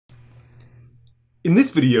In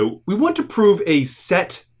this video, we want to prove a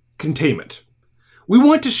set containment. We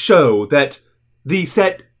want to show that the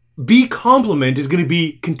set B complement is going to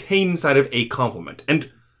be contained inside of A complement.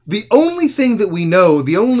 And the only thing that we know,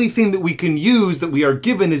 the only thing that we can use that we are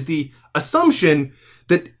given is the assumption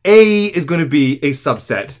that A is going to be a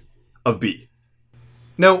subset of B.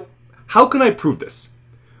 Now, how can I prove this?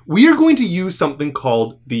 We are going to use something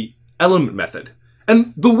called the element method.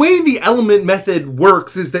 And the way the element method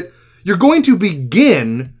works is that you're going to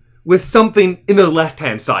begin with something in the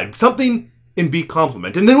left-hand side, something in B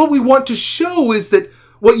complement. And then what we want to show is that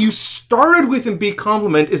what you started with in B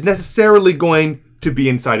complement is necessarily going to be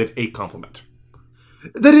inside of A complement.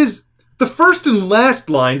 That is, the first and last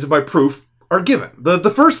lines of my proof are given. The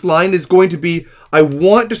first line is going to be, I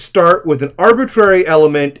want to start with an arbitrary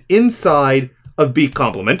element inside of B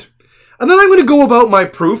complement. And then I'm going to go about my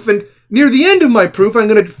proof, and near the end of my proof, I'm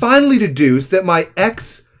going to finally deduce that my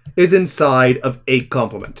X is inside of A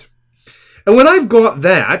complement. And when I've got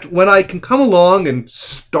that, when I can come along and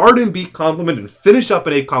start in B complement and finish up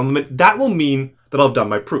in A complement, that will mean that I've done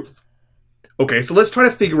my proof. Okay, so let's try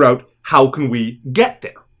to figure out how can we get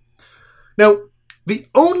there. Now, the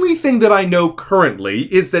only thing that I know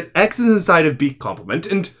currently is that X is inside of B complement,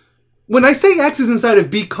 and when I say X is inside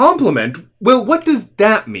of B complement, well, what does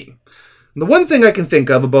that mean? And the one thing I can think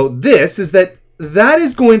of about this is that that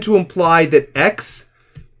is going to imply that X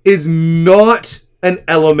is not an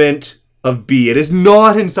element of B. It is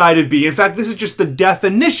not inside of B. In fact, this is just the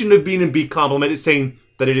definition of being in B complement. It's saying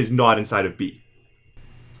that it is not inside of B.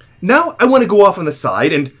 Now I want to go off on the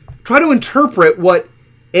side and try to interpret what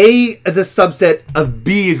A as a subset of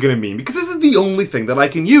B is going to mean, because this is the only thing that I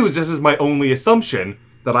can use. This is my only assumption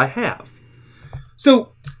that I have.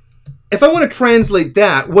 So if I want to translate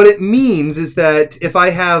that, what it means is that if I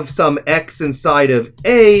have some X inside of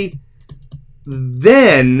A,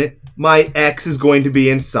 then my X is going to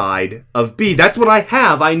be inside of B. That's what I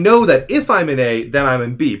have. I know that if I'm in A, then I'm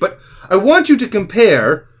in B. But I want you to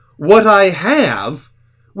compare what I have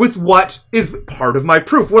with what is part of my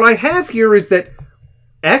proof. What I have here is that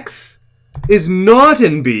X is not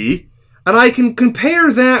in B, and I can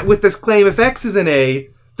compare that with this claim, if X is in A,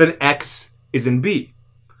 then X is in B.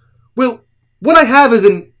 Well, what I have is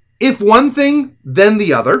an if one thing, then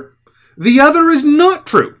the other. The other is not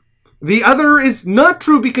true. The other is not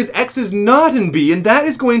true because X is not in B, and that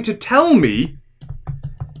is going to tell me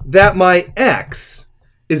that my X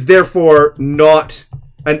is therefore not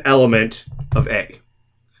an element of A.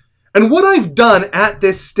 And what I've done at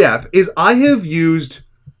this step is I have used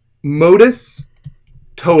Modus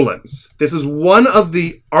Tollens. This is one of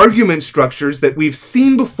the argument structures that we've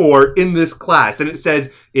seen before in this class, and it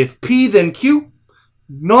says if P then Q,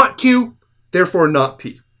 not Q, therefore not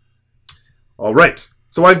P. All right.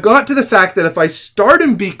 So I've got to the fact that if I start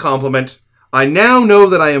in B complement, I now know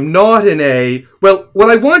that I am not in A. Well, what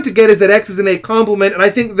I want to get is that X is in A complement, and I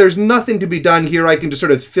think there's nothing to be done here. I can just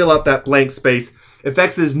sort of fill up that blank space. If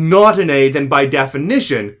X is not in A, then by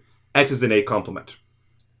definition, X is in A complement.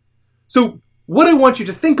 So what I want you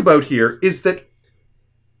to think about here is that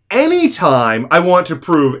anytime I want to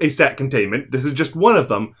prove a set containment, this is just one of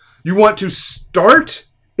them, you want to start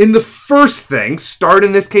in the first thing, start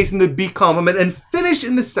in this case in the B complement, and finish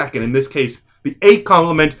in the second, in this case, the A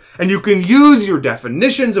complement, and you can use your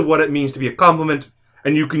definitions of what it means to be a complement,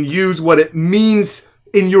 and you can use what it means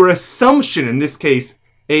in your assumption, in this case,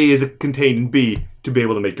 A is contained in B, to be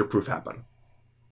able to make your proof happen.